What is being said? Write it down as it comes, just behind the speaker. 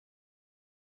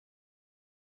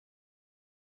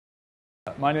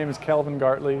My name is Kelvin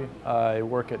Gartley. I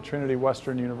work at Trinity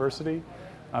Western University.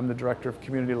 I'm the Director of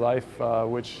Community Life,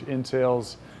 which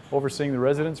entails overseeing the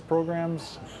residence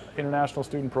programs, international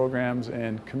student programs,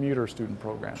 and commuter student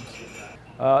programs.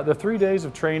 The 3 days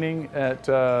of training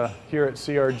here at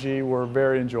CRG were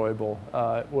very enjoyable.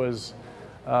 It was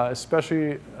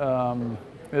especially,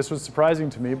 this was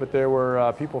surprising to me, but there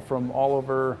were people from all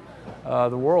over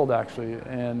the world actually,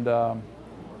 and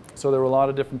so there were a lot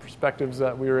of different perspectives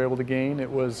that we were able to gain. It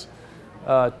was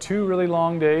 2 really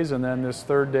long days, and then this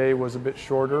third day was a bit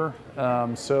shorter.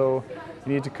 So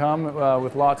you need to come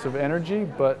with lots of energy,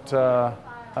 but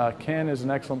Ken is an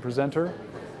excellent presenter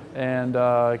and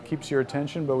keeps your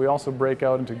attention, but we also break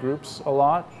out into groups a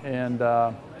lot, and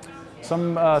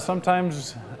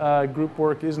sometimes group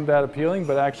work isn't that appealing,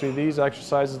 but actually these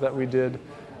exercises that we did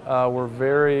were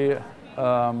very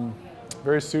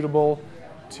suitable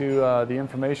to the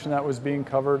information that was being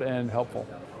covered and helpful.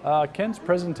 Ken's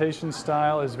presentation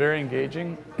style is very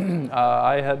engaging.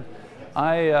 I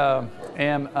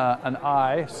am an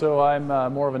I, so I'm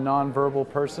more of a non-verbal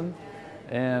person,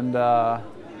 and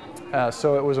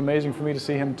so it was amazing for me to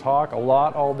see him talk a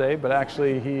lot all day, but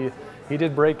actually he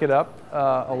did break it up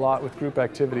a lot with group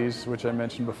activities, which I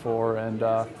mentioned before, and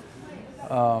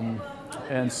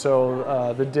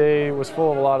so the day was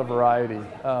full of a lot of variety.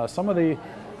 Some of the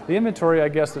inventory, I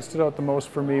guess, that stood out the most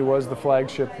for me was the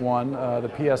flagship one,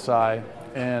 the PSI,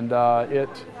 and it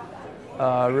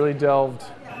really delved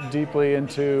deeply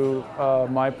into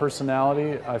my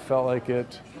personality. I felt like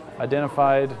it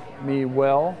identified me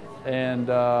well, and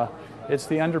it's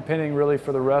the underpinning really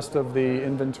for the rest of the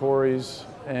inventories,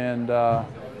 and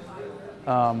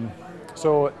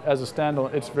so as a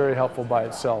standalone, it's very helpful by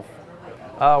itself.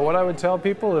 What I would tell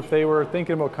people if they were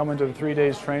thinking about coming to the 3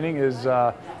 days training is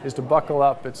to buckle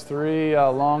up. It's 3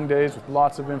 long days with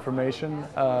lots of information.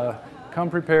 Come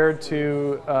prepared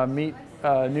to meet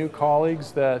new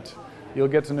colleagues that you'll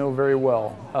get to know very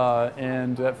well.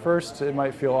 And at first it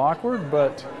might feel awkward,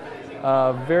 but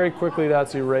very quickly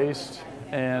that's erased.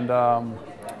 And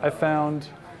I found,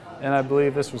 and I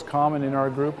believe this was common in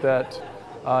our group, that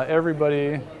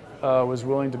everybody was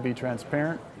willing to be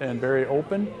transparent and very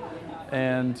open.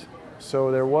 And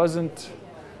so there's no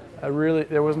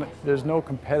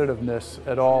competitiveness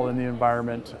at all in the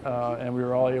environment, and we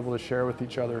were all able to share with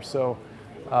each other. So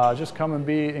just come and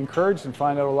be encouraged and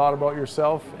find out a lot about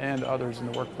yourself and others in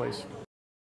the workplace.